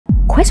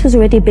Quest was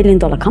already $1 billion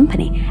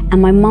company, and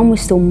my mum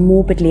was still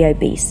morbidly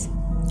obese.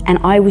 And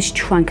I was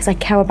trying, because I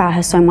care about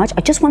her so much,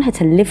 I just want her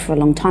to live for a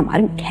long time. I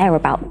don't care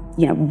about,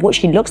 what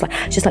she looks like.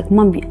 It's just like,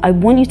 Mum, I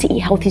want you to eat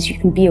healthy so you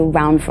can be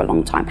around for a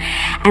long time.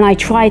 And I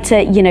try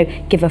to,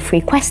 give her free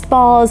Quest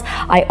bars.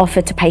 I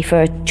offered to pay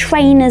for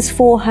trainers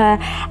for her.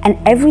 And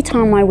every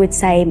time I would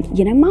say,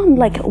 Mum,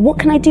 like, what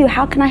can I do?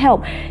 How can I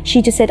help?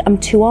 She just said, I'm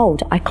too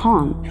old, I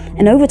can't.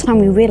 And over time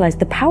we realized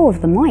the power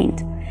of the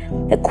mind.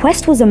 That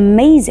Quest was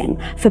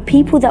amazing for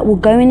people that were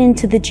going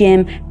into the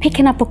gym,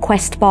 picking up a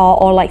Quest bar,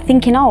 or like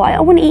thinking, oh, I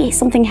want to eat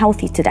something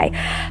healthy today.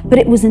 But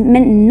it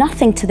meant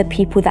nothing to the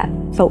people that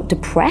felt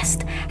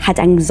depressed, had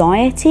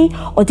anxiety,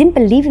 or didn't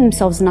believe in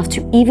themselves enough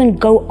to even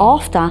go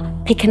after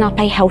picking up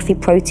a healthy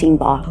protein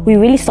bar. We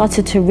really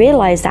started to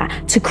realize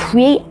that to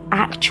create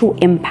actual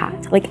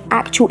impact, we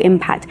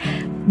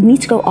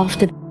need to go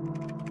after.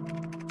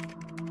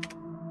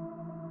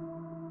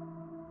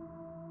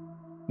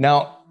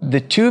 Now,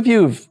 the two of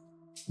you have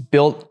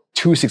built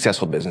two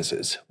successful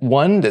businesses.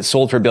 One that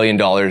sold for $1 billion,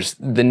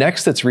 the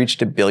next that's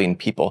reached 1 billion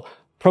people.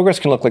 Progress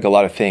can look like a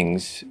lot of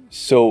things.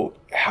 So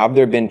have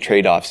there been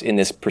trade-offs in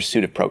this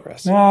pursuit of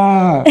progress?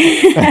 Have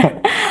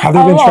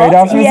there been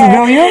trade-offs, Mrs.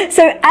 Bilyeu?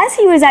 So as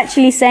he was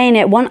actually saying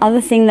it, one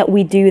other thing that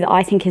we do that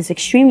I think is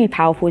extremely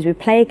powerful is we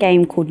play a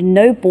game called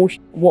No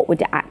Bullshit, What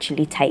Would It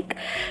Actually Take?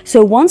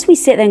 So once we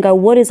sit there and go,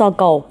 what is our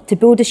goal? To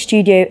build a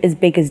studio as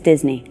big as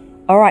Disney.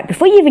 All right,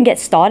 before you even get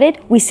started,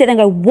 we sit there and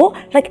go, what?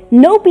 Like,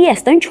 no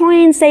BS. Don't try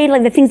and say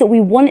like the things that we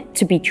want it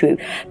to be true,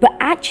 but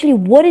actually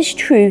what is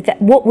true,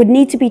 that what would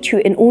need to be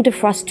true in order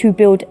for us to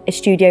build a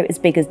studio as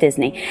big as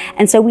Disney.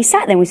 And so we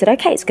sat there and we said,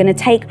 okay, it's going to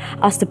take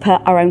us to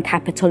put our own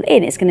capital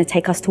in. It's going to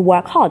take us to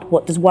work hard.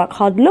 What does work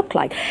hard look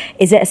like?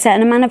 Is it a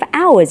certain amount of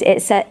hours?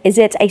 Is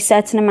it a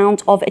certain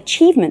amount of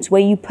achievements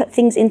where you put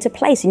things into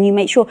place and you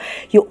make sure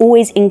you're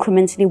always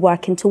incrementally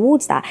working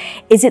towards that?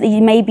 Is it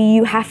that maybe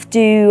you have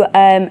to,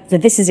 so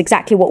this is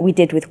exactly what we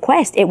did with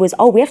Quest. It was,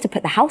 we have to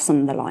put the house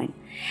on the line.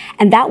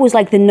 And that was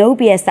like the no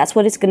BS. That's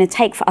what it's going to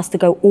take for us to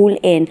go all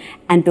in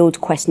and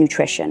build Quest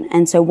Nutrition.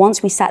 And so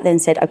once we sat there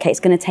and said, okay, it's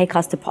going to take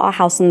us to put our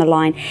house on the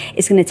line.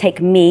 It's going to take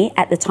me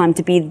at the time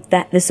to be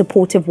the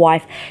supportive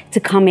wife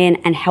to come in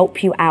and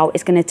help you out.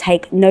 It's going to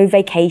take no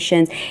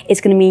vacations.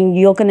 It's going to mean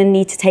you're going to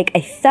need to take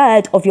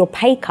 1/3 of your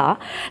pay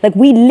cut. Like,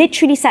 we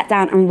literally sat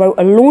down and wrote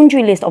a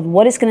laundry list of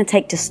what it's going to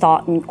take to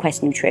start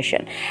Quest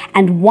Nutrition.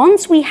 And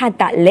once we had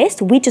that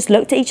list, we just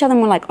looked at each other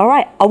and were like, all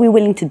right, are we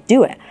willing to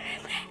do it?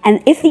 And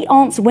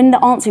when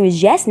the answer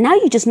is yes, now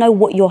you just know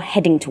what you're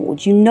heading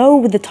towards. You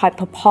know the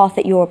type of path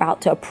that you're about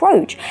to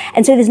approach.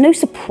 And so there's no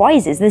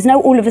surprises. There's no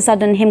all of a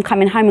sudden him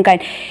coming home and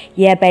going,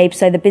 yeah, babe,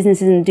 so the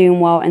business isn't doing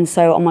well. And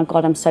so, oh my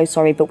God, I'm so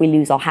sorry, but we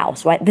lose our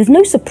house, right? There's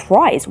no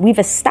surprise. We've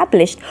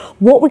established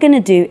what we're going to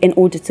do in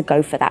order to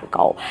go for that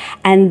goal.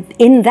 And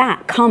in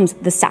that comes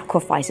the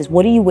sacrifices.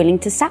 What are you willing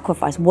to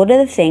sacrifice? What are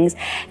the things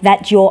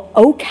that you're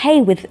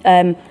okay with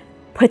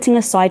putting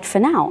aside for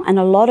now? And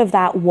a lot of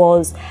that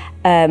was,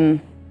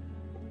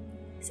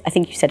 I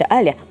think you said it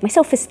earlier, my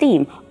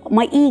self-esteem,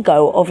 my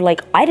ego of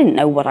like, I didn't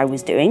know what I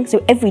was doing.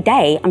 So every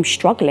day I'm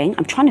struggling,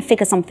 I'm trying to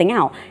figure something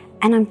out,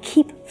 and I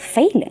keep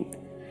failing.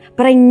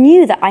 But I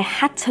knew that I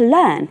had to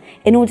learn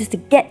in order to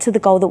get to the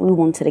goal that we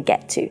wanted to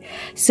get to.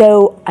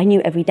 So I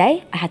knew every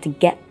day I had to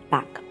get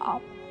back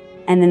up.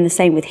 And then the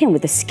same with him,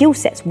 with the skill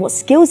sets. What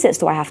skill sets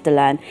do I have to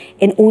learn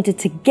in order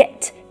to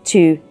get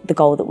to the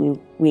goal that we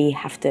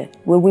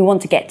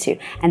want to get to?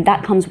 And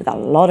that comes with a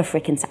lot of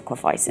freaking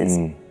sacrifices.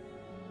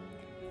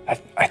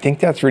 I think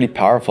that's really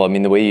powerful. I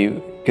mean, the way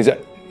because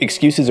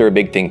excuses are a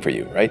big thing for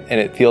you, right? And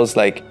it feels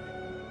like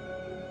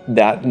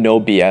that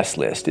no BS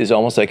list is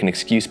almost like an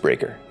excuse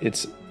breaker.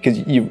 It's because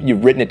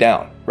you've written it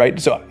down, right?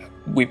 So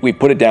we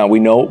put it down, we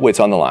know what's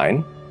on the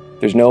line.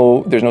 There's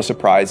no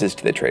surprises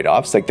to the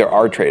trade-offs. Like, there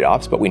are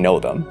trade-offs, but we know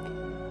them.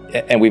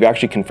 And we've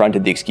actually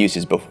confronted the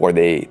excuses before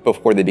they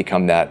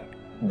become that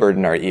bird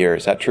in our ear.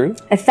 Is that true?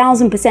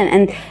 1,000%.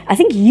 And I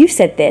think you've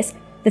said this.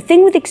 The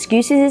thing with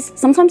excuses is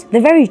sometimes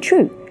they're very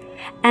true.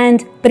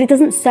 But it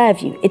doesn't serve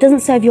you. It doesn't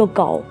serve your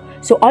goal.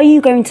 So are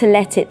you going to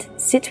let it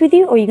sit with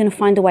you, or are you going to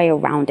find a way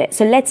around it?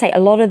 So let's say a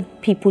lot of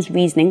people's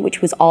reasoning,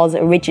 which was ours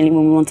originally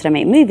when we wanted to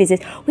make movies, is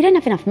we don't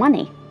have enough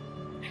money.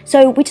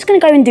 So we're just going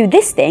to go and do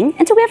this thing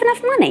until we have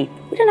enough money.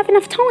 We don't have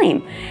enough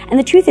time. And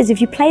the truth is,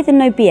 if you play the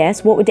no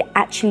BS, what would it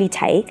actually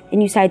take?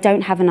 And you say, I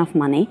don't have enough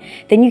money.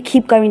 Then you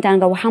keep going down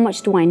and go, well, how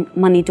much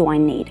money do I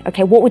need?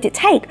 Okay, what would it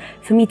take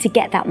for me to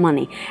get that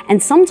money?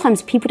 And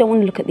sometimes people don't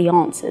want to look at the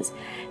answers.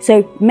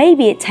 So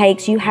maybe it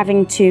takes you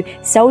having to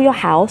sell your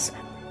house,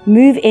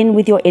 move in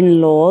with your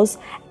in-laws,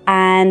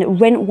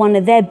 and rent one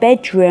of their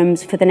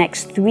bedrooms for the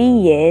next 3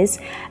 years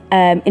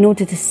in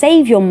order to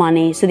save your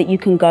money so that you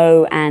can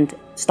go and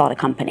start a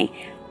company.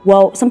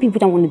 Well, some people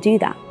don't want to do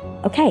that.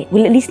 Okay,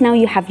 well, at least now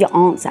you have your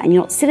answer and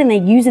you're not sitting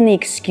there using the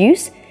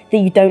excuse that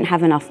you don't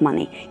have enough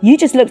money. You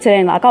just looked at it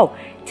and like, oh,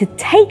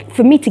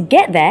 for me to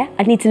get there,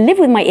 I need to live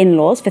with my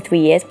in-laws for 3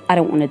 years. I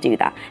don't want to do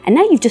that. And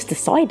now you've just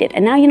decided.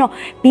 And now you're not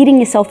beating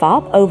yourself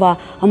up over,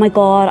 oh my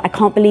God, I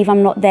can't believe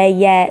I'm not there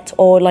yet.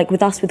 Or like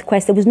with us with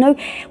Quest,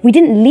 we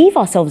didn't leave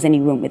ourselves any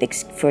room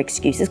for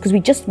excuses, because we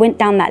just went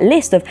down that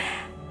list of,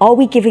 are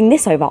we giving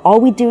this over? Are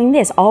we doing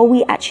this? Are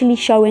we actually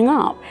showing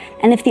up?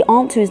 And if the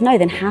answer is no,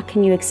 then how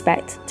can you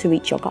expect to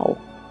reach your goal?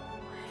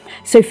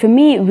 So for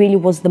me, it really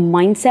was the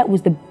mindset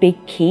was the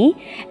big key.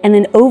 And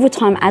then over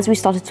time, as we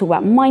started to talk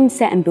about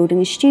mindset and building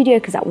a studio,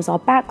 because that was our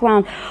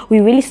background, we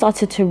really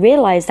started to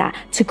realize that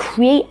to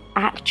create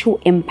actual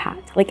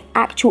impact,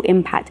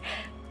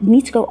 you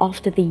need to go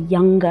after the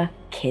younger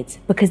kids,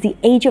 because the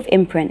age of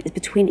imprint is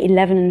between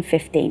 11 and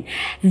 15.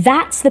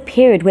 That's the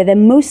period where they're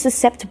most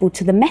susceptible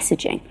to the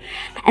messaging.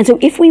 And so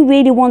if we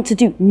really want to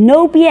do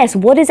no BS,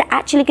 what is it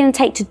actually going to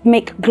take to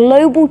make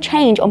global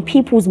change on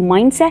people's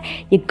mindset?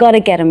 You got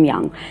to get them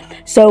young.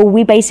 So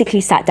we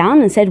basically sat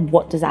down and said,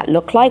 what does that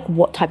look like?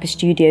 What type of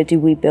studio do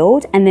we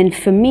build? And then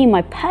for me,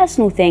 my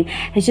personal thing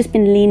has just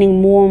been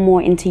leaning more and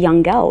more into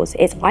young girls.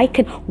 It's I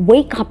can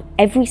wake up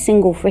every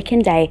single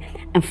freaking day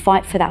and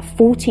fight for that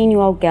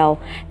 14-year-old girl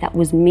that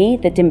was me,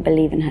 that didn't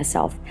believe in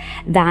herself,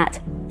 that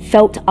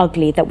felt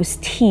ugly, that was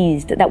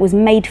teased, that was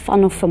made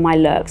fun of for my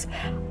looks.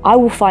 I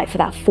will fight for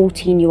that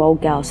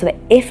 14-year-old girl, so that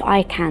if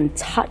I can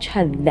touch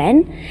her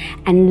then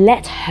and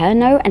let her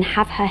know and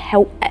have her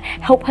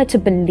help her to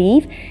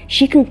believe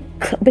she can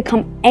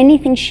become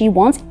anything she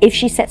wants if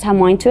she sets her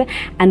mind to it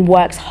and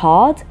works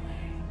hard,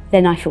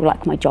 then I feel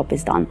like my job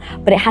is done.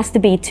 But it has to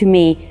be, to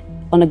me,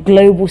 on a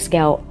global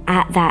scale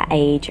at that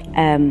age.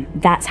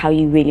 That's how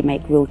you really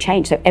make real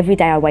change. So every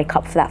day I wake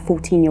up for that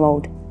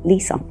 14-year-old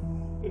Lisa.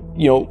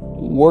 You know,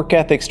 work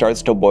ethic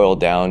starts to boil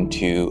down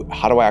to,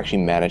 how do I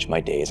actually manage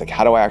my days? Like,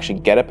 how do I actually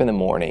get up in the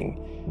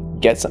morning,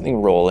 get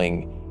something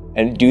rolling,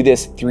 and do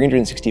this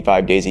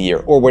 365 days a year,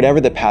 or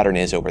whatever the pattern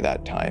is over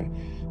that time?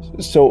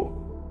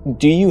 So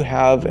do you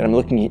have, and I'm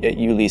looking at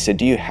you, Lisa,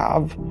 do you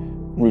have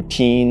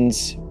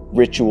routines,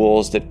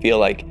 rituals that feel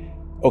like,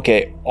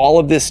 okay, all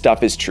of this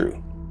stuff is true,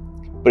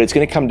 but it's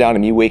going to come down to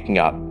me waking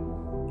up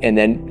and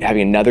then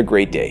having another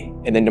great day,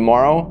 and then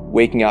tomorrow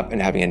waking up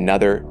and having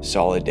another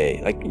solid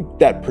day, like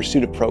that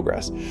pursuit of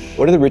progress?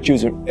 What are the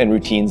rituals and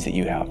routines that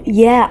you have?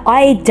 Yeah,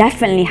 I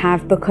definitely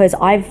have, because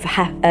I've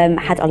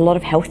had a lot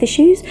of health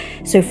issues.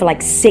 So for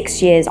like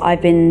 6 years,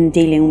 I've been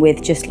dealing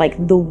with just like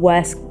the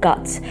worst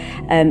gut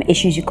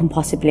issues you can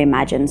possibly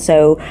imagine.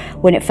 So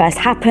when it first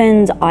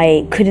happened,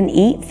 I couldn't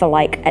eat for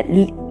like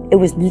it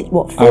was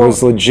what, 4? I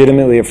was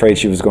legitimately afraid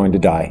she was going to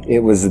die. It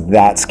was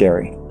that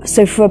scary.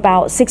 So for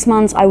about 6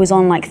 months, I was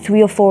on like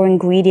 3 or 4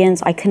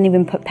 ingredients. I couldn't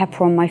even put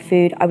pepper on my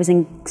food. I was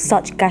in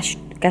such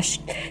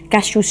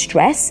gastro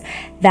stress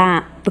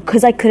that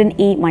because I couldn't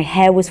eat, my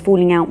hair was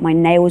falling out, my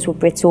nails were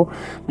brittle,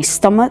 my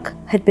stomach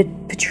had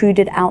been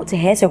protruded out to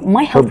here. So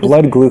my health. Her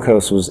blood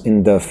glucose was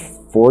in the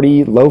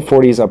low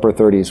 40s, upper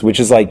 30s, which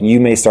is like you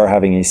may start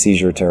having a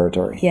seizure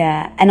territory.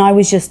 Yeah, and I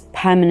was just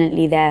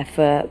permanently there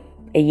for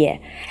a year.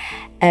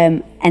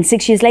 And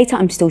 6 years later,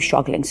 I'm still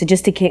struggling. So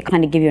just to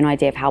kind of give you an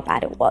idea of how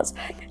bad it was.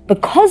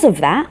 Because of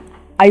that,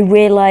 I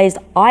realized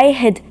I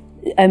had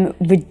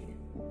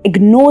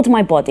ignored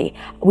my body.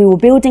 We were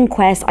building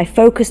Quest. I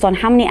focused on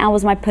how many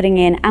hours am I putting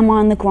in? Am I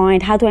on the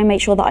grind? How do I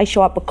make sure that I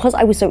show up? Because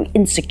I was so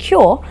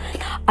insecure,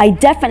 I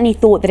definitely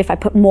thought that if I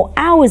put more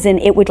hours in,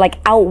 it would like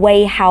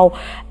outweigh how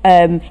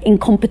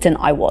incompetent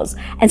I was.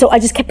 And so I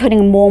just kept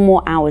putting more and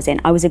more hours in.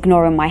 I was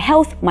ignoring my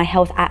health. My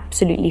health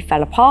absolutely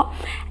fell apart.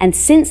 And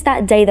since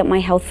that day that my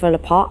health fell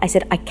apart, I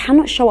said, I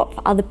cannot show up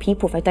for other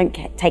people if I don't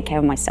take care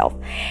of myself.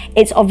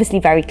 It's obviously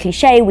very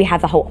cliche. We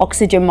have the whole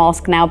oxygen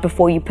mask now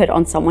before you put it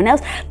on someone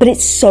else, but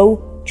it's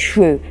so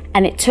true.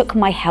 And it took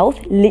my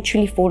health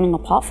literally falling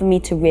apart for me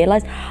to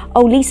realize,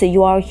 oh, Lisa,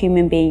 you are a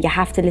human being. You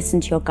have to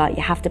listen to your gut.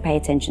 You have to pay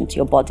attention to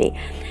your body.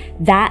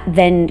 That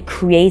then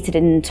created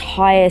an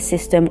entire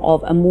system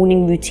of a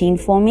morning routine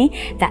for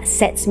me that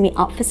sets me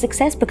up for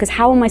success, because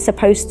how am I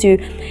supposed to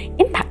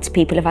impact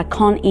people if I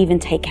can't even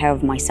take care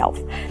of myself?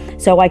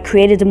 So I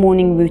created a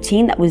morning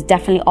routine that was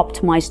definitely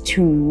optimized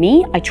to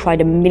me. I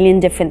tried a million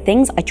different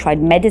things. I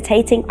tried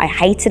meditating. I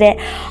hated it.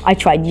 I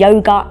tried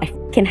yoga. I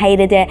fucking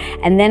hated it.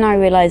 And then I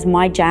realized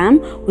my jam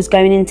was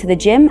going into the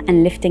gym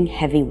and lifting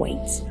heavy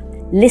weights,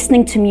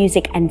 listening to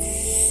music and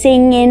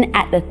singing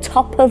at the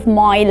top of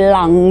my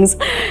lungs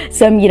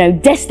some,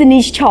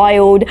 Destiny's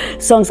Child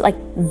songs. Like,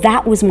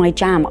 that was my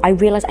jam. I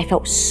realized I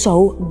felt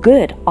so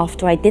good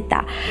after I did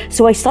that.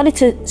 So I started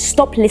to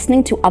stop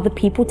listening to other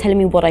people telling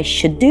me what I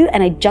should do,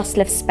 and I just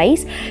left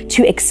space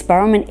to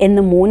experiment in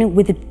the morning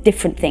with a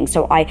different thing.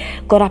 So I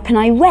got up and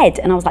I read,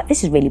 and I was like,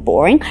 this is really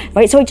boring,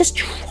 right? So I just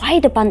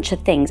tried a bunch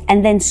of things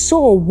and then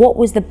saw what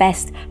was the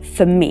best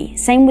for me.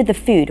 Same with the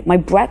food. My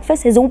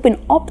breakfast has all been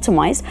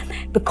optimized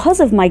because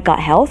of my gut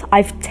health.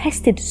 I've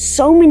tested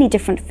so many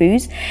different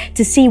foods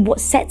to see what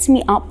sets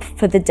me up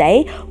for the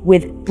day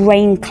with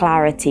brain clarity.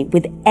 clarity,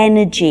 with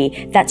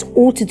energy. That's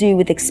all to do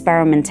with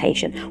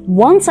experimentation.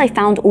 Once I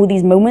found all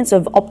these moments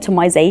of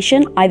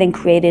optimization, I then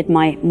created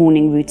my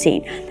morning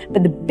routine.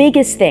 But the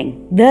biggest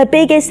thing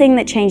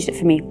that changed it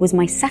for me was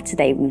my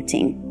Saturday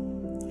routine.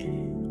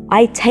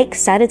 I take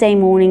Saturday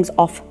mornings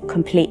off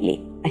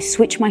completely. I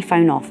switch my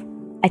phone off.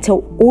 I've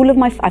told all of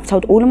my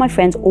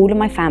friends, all of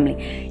my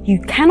family,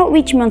 you cannot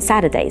reach me on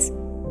Saturdays.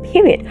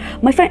 Period.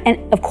 My friend,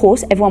 and of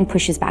course, everyone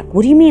pushes back.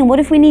 What do you mean? What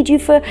if we need you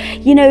for,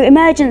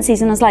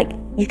 emergencies? And I was like,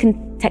 you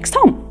can text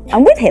Tom.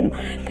 I'm with him.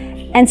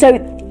 And so,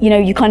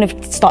 you kind of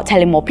start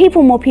telling more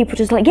people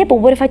just like, yeah, but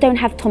what if I don't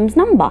have Tom's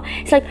number?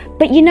 It's like,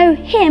 but you know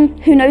him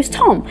who knows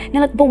Tom. And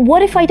they're like, but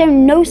what if I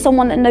don't know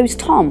someone that knows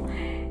Tom?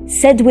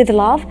 Said with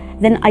love,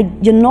 then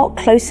you're not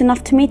close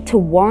enough to me to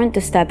warrant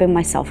disturbing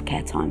my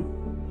self-care time.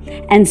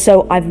 And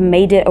so I've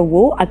made it a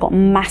rule. I got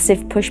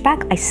massive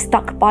pushback. I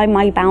stuck by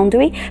my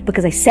boundary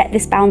because I set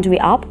this boundary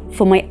up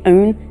for my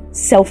own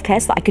self-care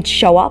so that I could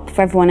show up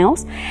for everyone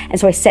else. And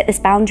so I set this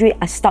boundary,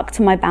 I stuck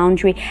to my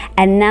boundary,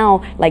 and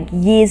now, like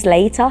years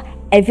later,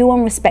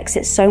 everyone respects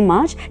it so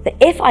much that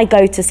if I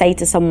go to say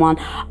to someone,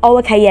 oh,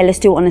 okay, yeah, let's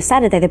do it on a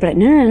Saturday, they'll be like,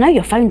 no,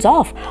 your phone's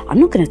off. I'm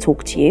not going to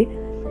talk to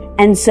you.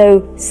 And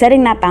so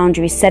setting that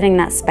boundary, setting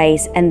that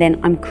space, and then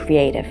I'm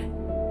creative.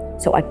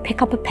 So I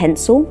pick up a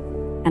pencil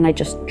and I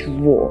just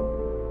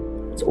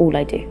draw. That's all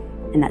I do.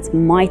 And that's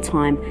my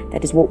time.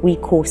 That is what we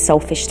call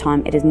selfish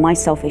time. It is my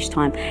selfish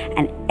time.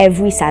 And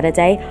every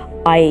Saturday,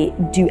 I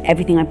do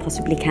everything I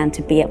possibly can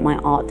to be at my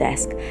art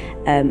desk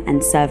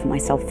and serve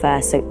myself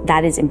first. So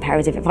that is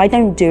imperative. If I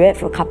don't do it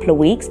for a couple of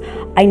weeks,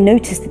 I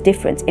notice the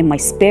difference in my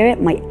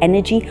spirit, my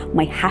energy,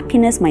 my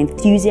happiness, my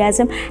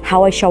enthusiasm,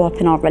 how I show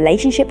up in our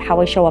relationship, how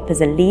I show up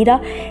as a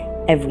leader,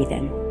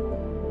 everything.